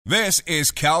This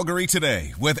is Calgary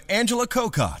Today with Angela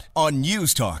Kokott on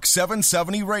News Talk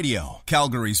 770 Radio,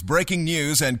 Calgary's breaking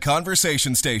news and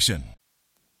conversation station.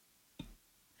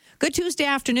 Good Tuesday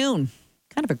afternoon.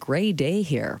 Kind of a gray day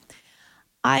here.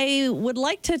 I would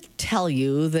like to tell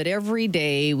you that every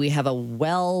day we have a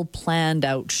well-planned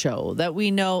out show that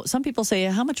we know. Some people say,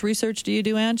 how much research do you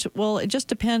do, Ange? Well, it just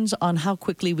depends on how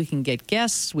quickly we can get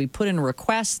guests. We put in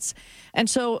requests. And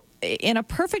so in a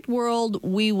perfect world,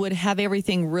 we would have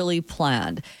everything really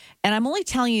planned. And I'm only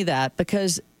telling you that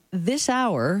because this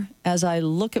hour, as I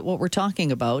look at what we're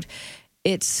talking about,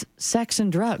 it's sex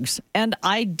and drugs. And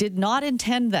I did not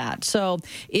intend that. So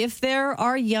if there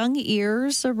are young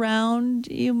ears around,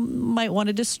 you might want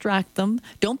to distract them.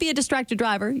 Don't be a distracted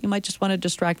driver. You might just want to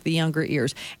distract the younger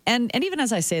ears. And even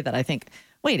as I say that, I think,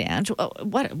 wait, Ange,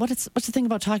 what's the thing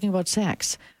about talking about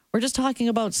sex? We're just talking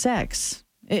about sex.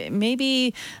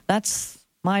 Maybe that's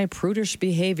my prudish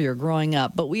behavior growing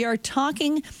up. But we are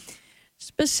talking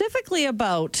specifically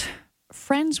about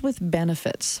friends with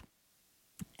benefits.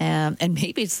 And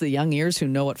maybe it's the young ears who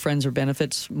know what friends or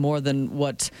benefits more than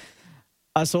what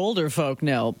us older folk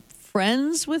know.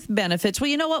 Friends with benefits. Well,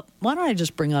 you know what? Why don't I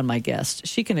just bring on my guest?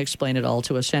 She can explain it all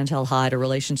to us. Chantel Hyde, a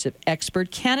relationship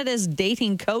expert, Canada's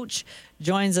dating coach,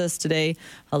 joins us today.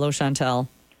 Hello, Chantel.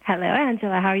 Hello,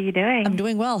 Angela. How are you doing? I'm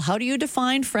doing well. How do you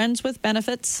define friends with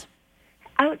benefits?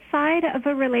 Outside of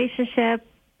a relationship,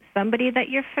 somebody that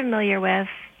you're familiar with,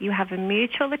 you have a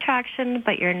mutual attraction,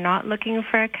 but you're not looking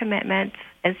for a commitment.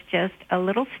 It's just a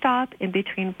little stop in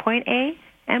between point A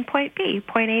and point B.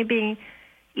 Point A being,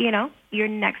 your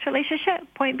next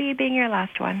relationship. Point B being your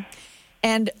last one.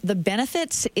 And the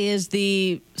benefits is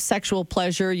the sexual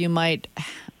pleasure you might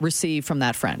receive from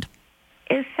that friend.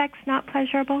 Is sex not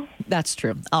pleasurable? That's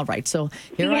true. All right. So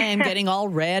here I am getting all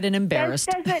red and embarrassed.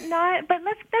 Does it not? But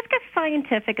let's get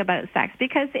scientific about sex,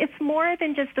 because it's more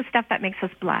than just the stuff that makes us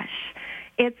blush.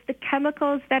 It's the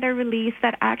chemicals that are released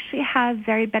that actually have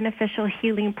very beneficial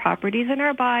healing properties in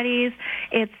our bodies.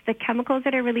 It's the chemicals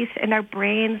that are released in our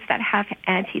brains that have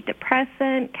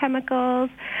antidepressant chemicals.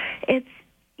 It's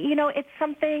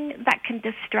something that can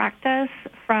distract us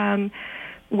from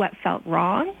what felt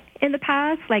wrong in the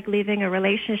past, like leaving a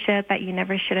relationship that you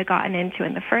never should have gotten into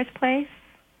in the first place.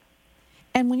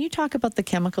 And when you talk about the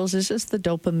chemicals, is this the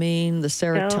dopamine, the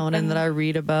serotonin that I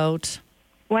read about?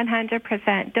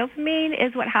 100%. Dopamine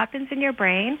is what happens in your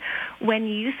brain when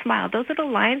you smile. Those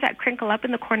little lines that crinkle up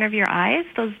in the corner of your eyes,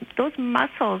 those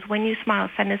muscles, when you smile,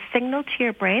 send a signal to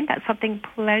your brain that something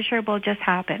pleasurable just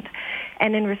happened.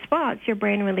 And in response, your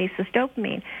brain releases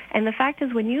dopamine. And the fact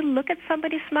is, when you look at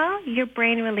somebody smile, your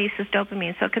brain releases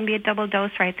dopamine. So it can be a double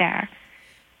dose right there.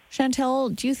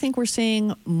 Chantel, do you think we're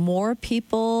seeing more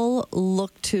people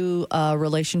look to a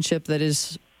relationship that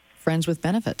is friends with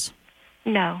benefits?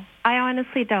 No, I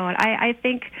honestly don't. I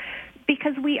think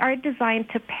because we are designed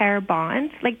to pair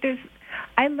bond.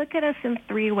 I look at us in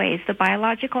three ways: the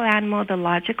biological animal, the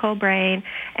logical brain,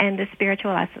 and the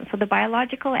spiritual essence. So the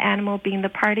biological animal being the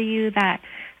part of you that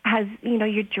has,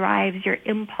 your drives, your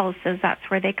impulses, that's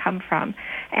where they come from.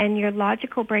 And your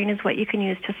logical brain is what you can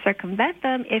use to circumvent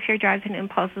them if your drives and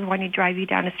impulses want to drive you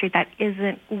down a street that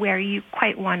isn't where you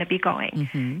quite want to be going.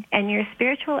 Mm-hmm. And your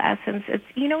spiritual essence, it's,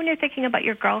 when you're thinking about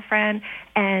your girlfriend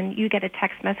and you get a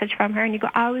text message from her and you go,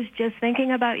 I was just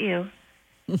thinking about you.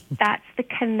 That's the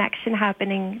connection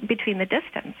happening between the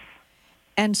distance.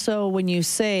 And so when you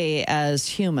say, as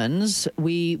humans,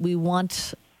 we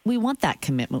want that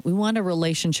commitment. We want a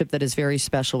relationship that is very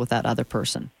special with that other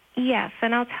person. Yes,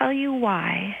 and I'll tell you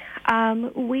why.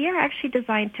 We are actually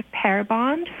designed to pair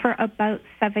bond for about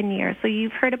 7 years. So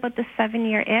you've heard about the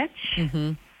 7-year itch.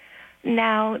 Mm-hmm.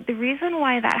 Now, the reason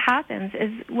why that happens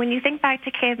is when you think back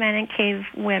to cavemen and cave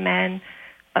women,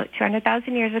 about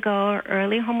 200,000 years ago,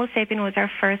 early Homo sapien was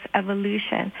our first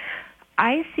evolution.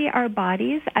 I see our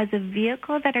bodies as a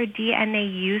vehicle that our DNA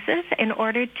uses in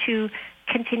order to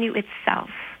continue itself.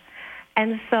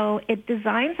 And so it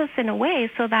designs us in a way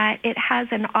so that it has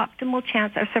an optimal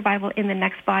chance of survival in the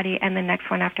next body and the next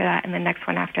one after that and the next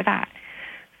one after that.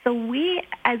 So we,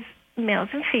 as males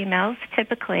and females,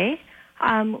 typically,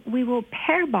 we will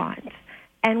pair bond.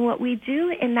 And what we do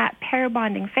in that pair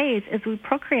bonding phase is we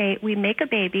procreate, we make a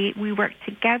baby, we work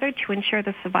together to ensure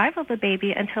the survival of the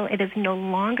baby until it is no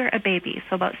longer a baby.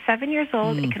 So about 7 years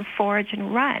old, it can forage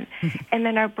and run. And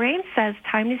then our brain says,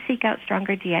 time to seek out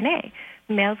stronger DNA.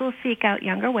 Males will seek out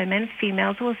younger women.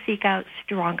 Females will seek out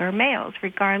stronger males,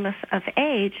 regardless of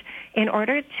age, in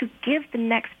order to give the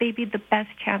next baby the best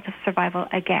chance of survival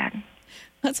again.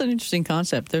 That's an interesting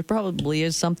concept. There probably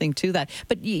is something to that.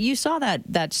 But you saw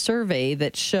that survey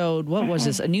that showed, what was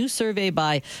this? A new survey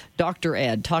by Dr.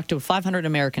 Ed, talked to 500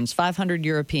 Americans, 500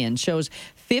 Europeans, shows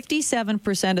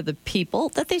 57% of the people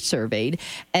that they surveyed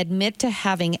admit to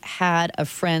having had a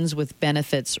friends with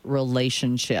benefits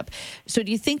relationship. So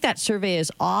do you think that survey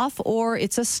is off, or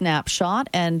it's a snapshot,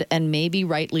 and maybe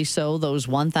rightly so, those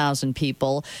 1,000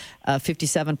 people,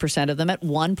 57% of them at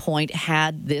one point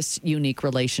had this unique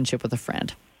relationship with a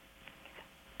friend?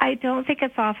 I don't think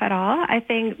it's off at all. I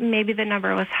think maybe the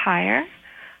number was higher.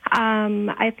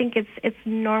 I think it's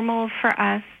normal for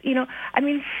us. We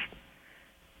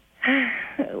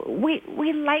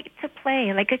like to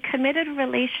play. Like, a committed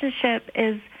relationship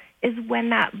is when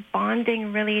that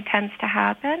bonding really tends to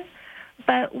happen.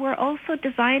 But we're also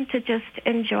designed to just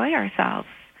enjoy ourselves.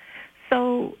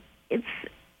 So it's,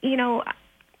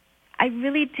 I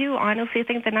really do honestly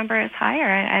think the number is higher,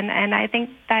 and I think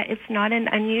that it's not an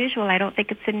unusual. I don't think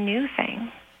it's a new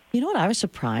thing. You know what I was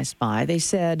surprised by? They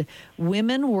said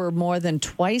women were more than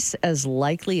twice as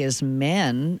likely as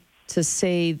men to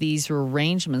say these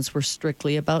arrangements were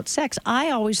strictly about sex.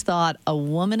 I always thought a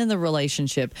woman in the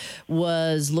relationship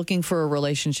was looking for a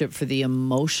relationship for the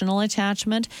emotional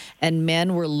attachment, and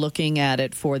men were looking at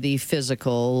it for the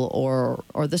physical or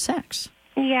the sex.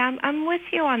 Yeah, I'm with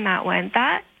you on that one.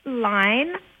 That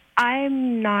line,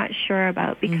 I'm not sure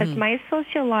about, because my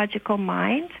sociological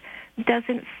mind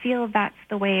doesn't feel that's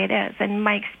the way it is. And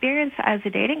my experience as a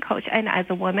dating coach and as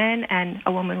a woman and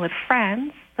a woman with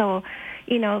friends, so,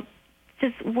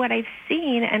 just what I've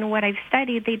seen and what I've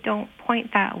studied, they don't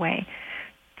point that way.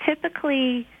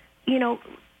 Typically,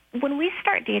 when we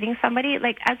start dating somebody,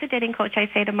 like as a dating coach, I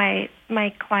say to my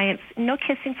clients, no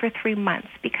kissing for 3 months,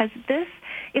 because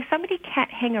if somebody can't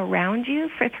hang around you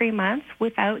for 3 months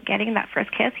without getting that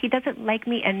first kiss, he doesn't like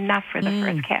me enough for the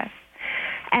first kiss.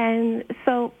 And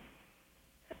so,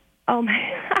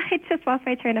 I just lost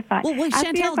my train of thought. Well, wait,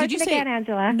 Chantal, did you say again,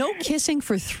 Angela? No kissing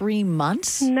for 3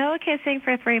 months? No kissing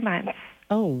for 3 months.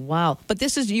 Oh, wow. But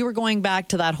you were going back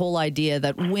to that whole idea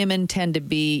that women tend to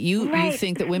be, you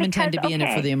think that women tend to be in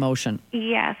it for the emotion.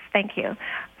 Yes, thank you.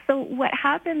 So what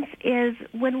happens is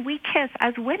when we kiss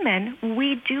as women,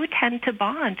 we do tend to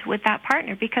bond with that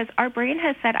partner, because our brain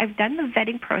has said, I've done the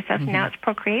vetting process, now it's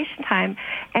procreation time.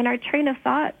 And our train of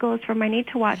thought goes from I need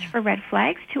to watch for red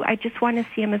flags to I just want to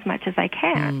see them as much as I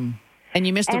can. And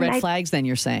you missed the red flags then,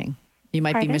 you're saying? You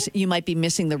might be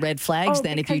missing the red flags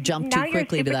then if you jump too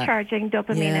quickly to that. Now you're supercharging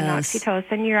dopamine and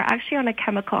oxytocin. You're actually on a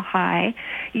chemical high.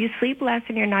 You sleep less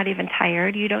and you're not even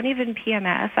tired. You don't even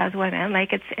PMS as women.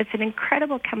 Like, it's an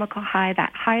incredible chemical high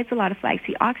that hides a lot of flags.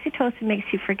 The oxytocin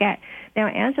makes you forget. Now,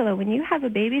 Angela, when you have a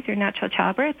baby through natural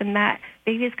childbirth and that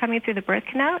baby is coming through the birth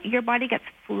canal, your body gets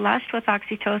flushed with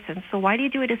oxytocin. So why do you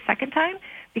do it a second time?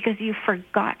 Because you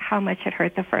forgot how much it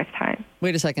hurt the first time.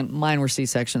 Wait a second. Mine were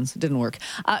C-sections. It didn't work.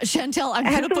 Chantal, I'm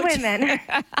going to put As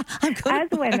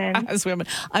women.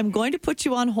 I'm going to put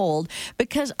you on hold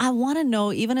because I want to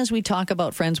know, even as we talk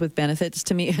about friends with benefits,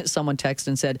 to me, someone texted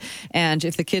and said, and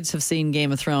if the kids have seen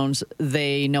Game of Thrones,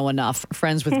 they know enough.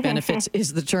 Friends with benefits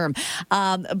is the term.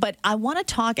 But I want to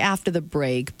talk after the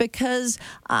break because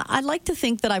I'd like to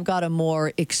think that I've got a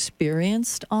more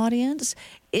experienced audience.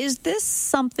 Is this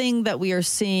something that we are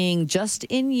seeing just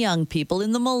in young people,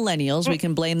 in the millennials? We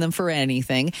can blame them for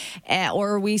anything. Or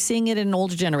are we seeing it in an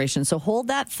older generation? So hold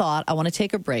that thought. I want to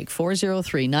take a break.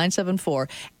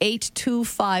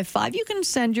 403-974-8255. You can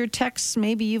send your texts.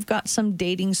 Maybe you've got some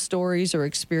dating stories or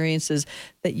experiences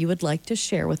that you would like to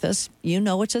share with us. You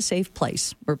know it's a safe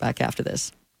place. We're back after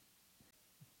this.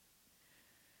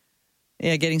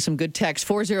 Yeah, getting some good text.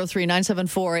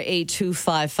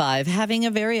 403-974-8255. Having a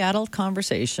very adult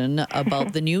conversation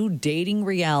about the new dating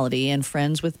reality and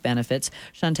friends with benefits.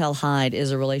 Chantal Hyde is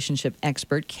a relationship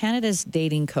expert, Canada's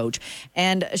dating coach.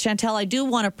 And Chantal, I do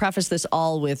want to preface this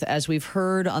all with, as we've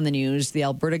heard on the news, the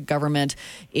Alberta government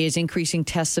is increasing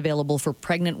tests available for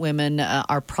pregnant women.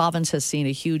 Our province has seen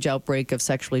a huge outbreak of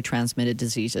sexually transmitted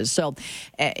diseases. So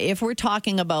if we're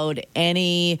talking about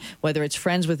whether it's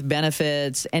friends with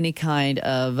benefits, any kind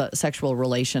of sexual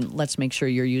relation, let's make sure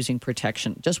you're using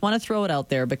protection. Just want to throw it out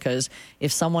there because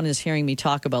if someone is hearing me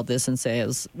talk about this and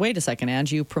says, wait a second,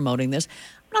 Ange, you promoting this?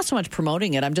 I'm not so much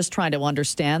promoting it. I'm just trying to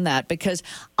understand that because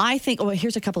I think,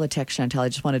 here's a couple of texts, Chantal, I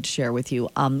just wanted to share with you.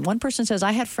 One person says,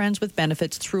 I had friends with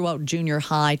benefits throughout junior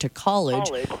high to college.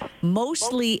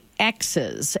 Mostly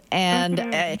exes.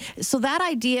 And so that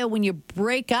idea when you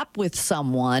break up with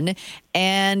someone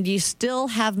and you still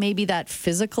have maybe that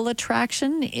physical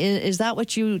attraction, is that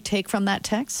what you take from that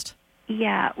text?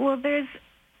 Yeah. Well,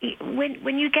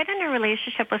 when you get in a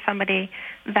relationship with somebody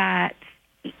that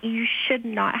you should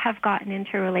not have gotten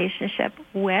into a relationship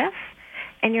with,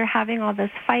 and you're having all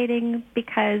this fighting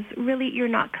because really you're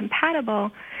not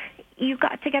compatible. You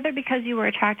got together because you were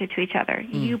attracted to each other.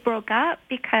 You broke up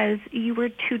because you were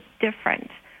too different.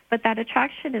 But that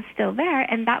attraction is still there,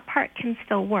 and that part can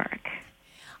still work.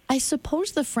 I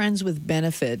suppose the friends with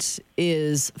benefits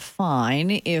is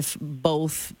fine if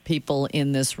both people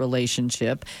in this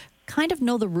relationship kind of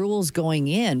know the rules going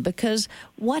in, because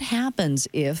what happens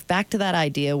if, back to that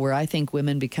idea where I think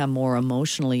women become more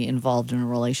emotionally involved in a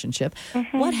relationship,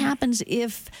 what happens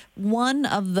if one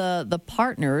of the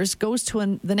partners goes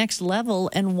to the next level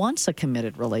and wants a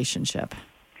committed relationship?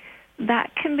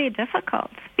 That can be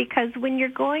difficult because when you're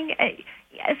going,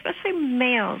 especially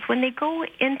males, when they go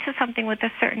into something with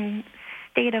a certain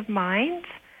state of mind,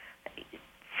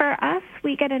 for us,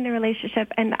 we get in a relationship,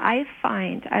 and I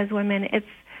find as women, it's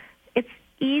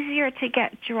easier to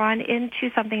get drawn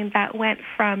into something that went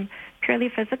from purely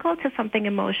physical to something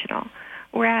emotional.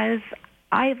 Whereas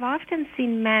I've often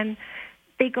seen men,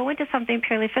 they go into something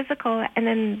purely physical, and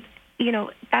then,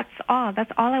 that's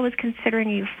all I was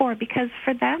considering you for. Because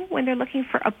for them, when they're looking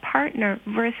for a partner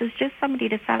versus just somebody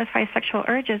to satisfy sexual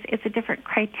urges, it's a different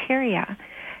criteria.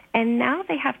 And now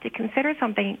they have to consider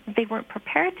something they weren't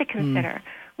prepared to consider,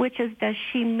 which is, does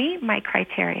she meet my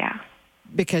criteria?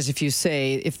 Because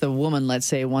if the woman, let's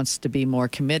say, wants to be more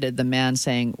committed, the man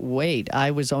saying, wait, I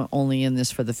was only in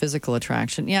this for the physical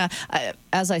attraction. Yeah,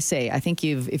 as I say, I think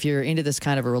if you're into this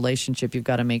kind of a relationship, you've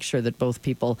got to make sure that both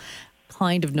people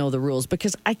kind of know the rules.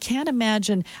 Because I can't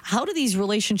imagine, how do these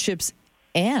relationships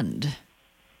end?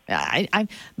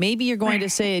 Maybe you're going to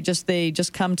say they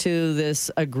just come to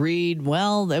this agreed,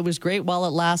 well, it was great while it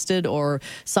lasted, or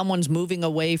someone's moving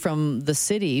away from the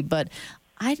city, but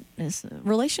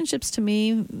relationships, to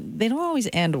me, they don't always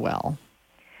end well.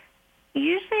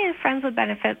 Usually a friends with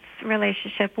benefits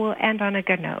relationship will end on a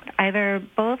good note. Either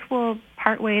both will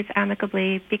part ways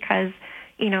amicably because,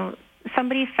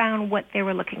 somebody found what they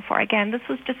were looking for. Again, this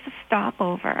was just a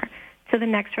stopover to the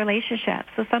next relationship.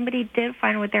 So somebody did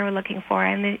find what they were looking for,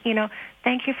 and,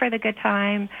 thank you for the good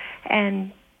time,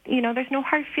 and there's no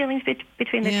hard feelings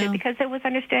between the two because it was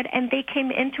understood, and they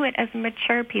came into it as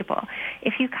mature people.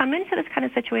 If you come into this kind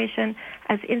of situation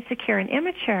as insecure and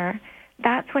immature,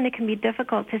 that's when it can be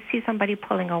difficult to see somebody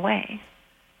pulling away.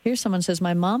 Here someone says,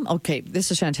 my mom, okay, this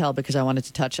is Chantel, because I wanted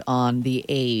to touch on the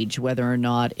age, whether or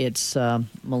not it's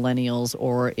millennials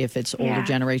or if it's older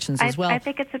generations as well. I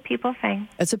think it's a people thing.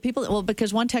 It's a people, well,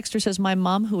 because one texter says, my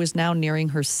mom, who is now nearing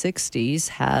her 60s,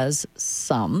 has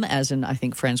some, as in, I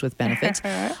think, friends with benefits.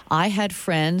 I had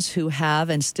friends who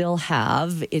have and still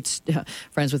have, it's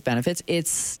friends with benefits.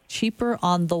 It's cheaper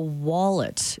on the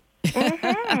wallet.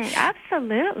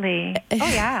 Absolutely.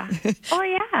 Oh, yeah.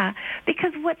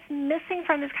 Because what's missing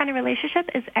from this kind of relationship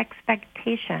is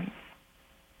expectation.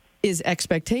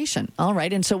 All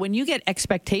right. And so when you get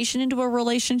expectation into a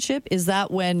relationship, is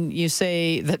that when you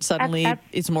say that suddenly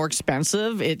it's more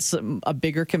expensive? It's a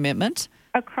bigger commitment?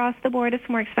 Across the board, it's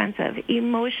more expensive.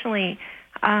 Emotionally,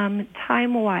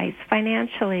 time-wise,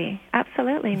 financially,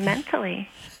 absolutely, mentally.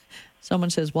 Someone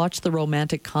says, watch the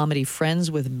romantic comedy Friends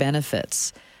with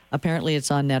Benefits. Apparently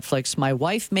it's on Netflix. My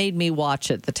wife made me watch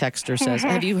it, the texter says.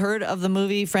 Have you heard of the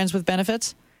movie Friends with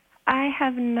Benefits? I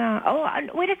have not. Oh,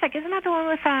 wait a sec. Isn't that the one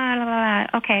with,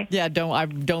 okay. Yeah,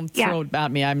 don't throw it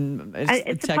at me.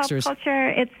 It's texters. Pop culture.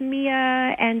 It's Mia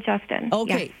and Justin.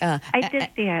 Okay. Yes. I did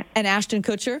see it. And Ashton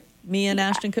Kutcher? Mia and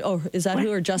Ashton Kutcher? Oh, is that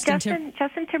who? Or Justin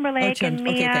Timberlake and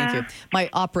Mia. Okay, thank you. My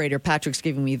operator, Patrick's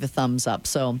giving me the thumbs up.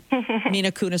 So,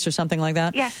 Mila Kunis or something like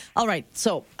that? Yeah. All right.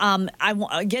 So,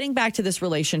 getting back to this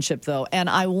relationship, though, and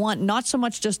I want not so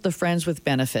much just the friends with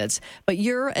benefits, but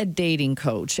you're a dating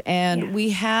coach. And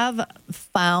we have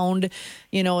found,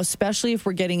 especially if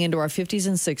we're getting into our 50s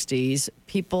and 60s,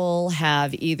 people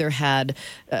have either had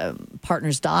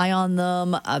partners die on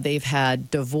them, they've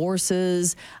had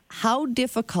divorces. How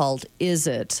difficult is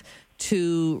it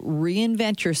to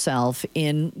reinvent yourself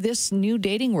in this new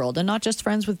dating world, and not just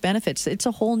friends with benefits? It's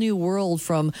a whole new world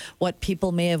from what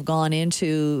people may have gone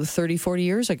into 30, 40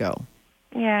 years ago.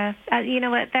 Yes. You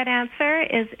know what? That answer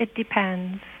is it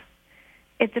depends.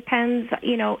 It depends,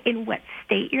 in what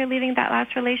state you're leaving that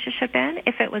last relationship in.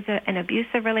 If it was an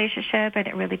abusive relationship and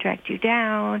it really dragged you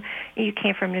down, you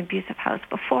came from an abusive house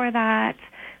before that,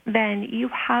 then you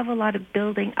have a lot of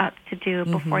building up to do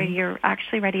before you're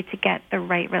actually ready to get the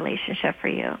right relationship for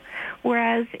you.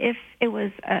 Whereas if it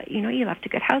was, you left a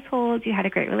good household, you had a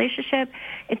great relationship,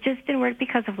 it just didn't work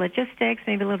because of logistics,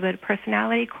 maybe a little bit of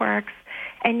personality quirks,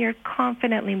 and you're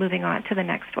confidently moving on to the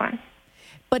next one.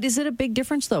 But is it a big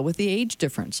difference, though, with the age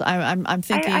difference? I'm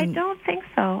thinking... I don't think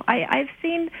so. I've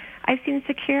seen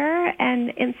secure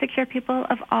and insecure people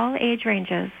of all age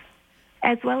ranges,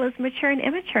 as well as mature and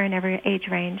immature in every age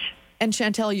range. And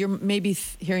Chantel, you're maybe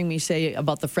hearing me say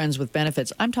about the friends with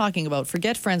benefits. I'm talking about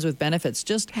forget friends with benefits,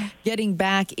 just getting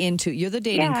back into, you're the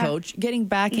dating coach, getting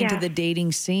back into the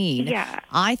dating scene. Yeah.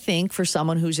 I think for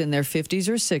someone who's in their 50s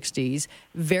or 60s,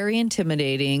 very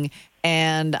intimidating.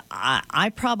 And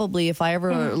I probably, if I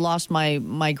ever lost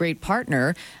my great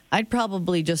partner, I'd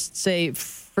probably just say,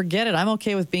 forget it. I'm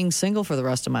okay with being single for the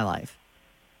rest of my life.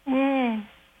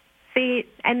 See,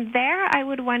 and there I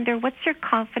would wonder, what's your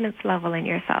confidence level in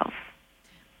yourself?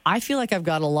 I feel like I've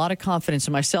got a lot of confidence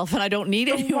in myself, and I don't need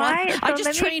anyone. Why? I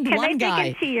just trained one guy. Can I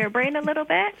dig into your brain a little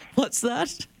bit? What's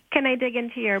that? Can I dig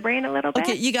into your brain a little bit?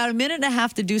 Okay, you got a minute and a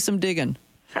half to do some digging.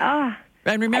 Oh.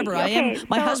 And remember,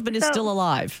 my husband is still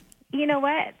alive. You know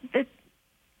what?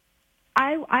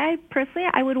 I personally,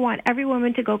 I would want every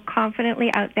woman to go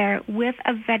confidently out there with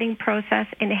a vetting process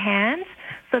in hand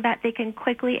so that they can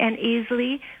quickly and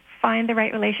easily find the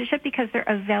right relationship because they're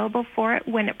available for it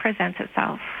when it presents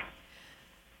itself.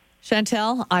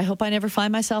 Chantel, I hope I never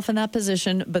find myself in that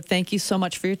position, but thank you so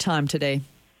much for your time today.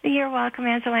 You're welcome,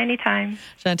 Angela, anytime.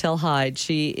 Chantel Hyde,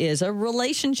 she is a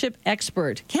relationship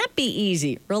expert. Can't be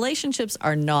easy. Relationships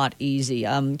are not easy.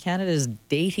 Canada's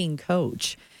dating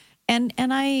coach. And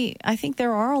I think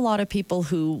there are a lot of people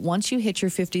who, once you hit your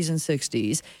 50s and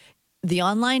 60s, the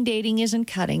online dating isn't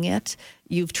cutting it.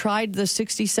 You've tried the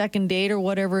 60-second date or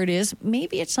whatever it is.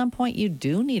 Maybe at some point you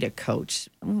do need a coach.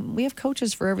 We have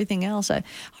coaches for everything else.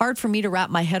 Hard for me to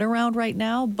wrap my head around right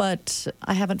now, but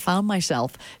I haven't found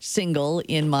myself single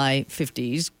in my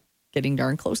 50s, getting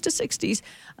darn close to 60s.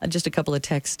 Just a couple of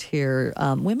texts here.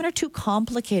 Women are too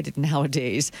complicated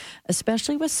nowadays,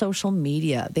 especially with social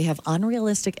media. They have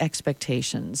unrealistic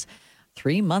expectations.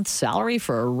 3-month salary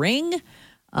for a ring?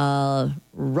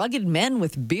 Rugged men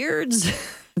with beards,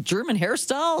 German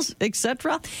hairstyles,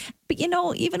 etc. But,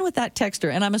 even with that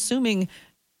texter, and I'm assuming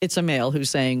it's a male who's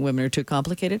saying women are too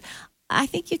complicated, I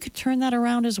think you could turn that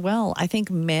around as well. I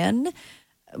think men,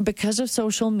 because of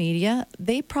social media,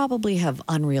 they probably have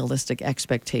unrealistic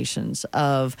expectations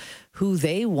of who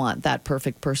they want that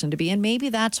perfect person to be. And maybe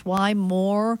that's why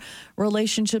more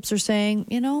relationships are saying,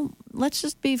 let's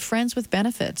just be friends with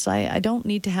benefits. I don't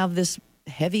need to have this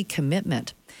heavy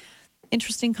commitment.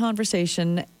 Interesting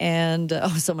conversation. And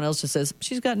someone else just says,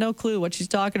 she's got no clue what she's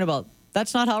talking about.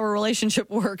 That's not how a relationship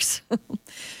works.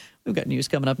 We've got news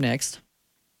coming up next.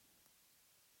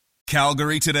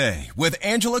 Calgary Today with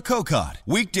Angela Kokott.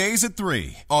 Weekdays at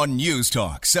 3 on News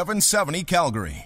Talk 770 Calgary.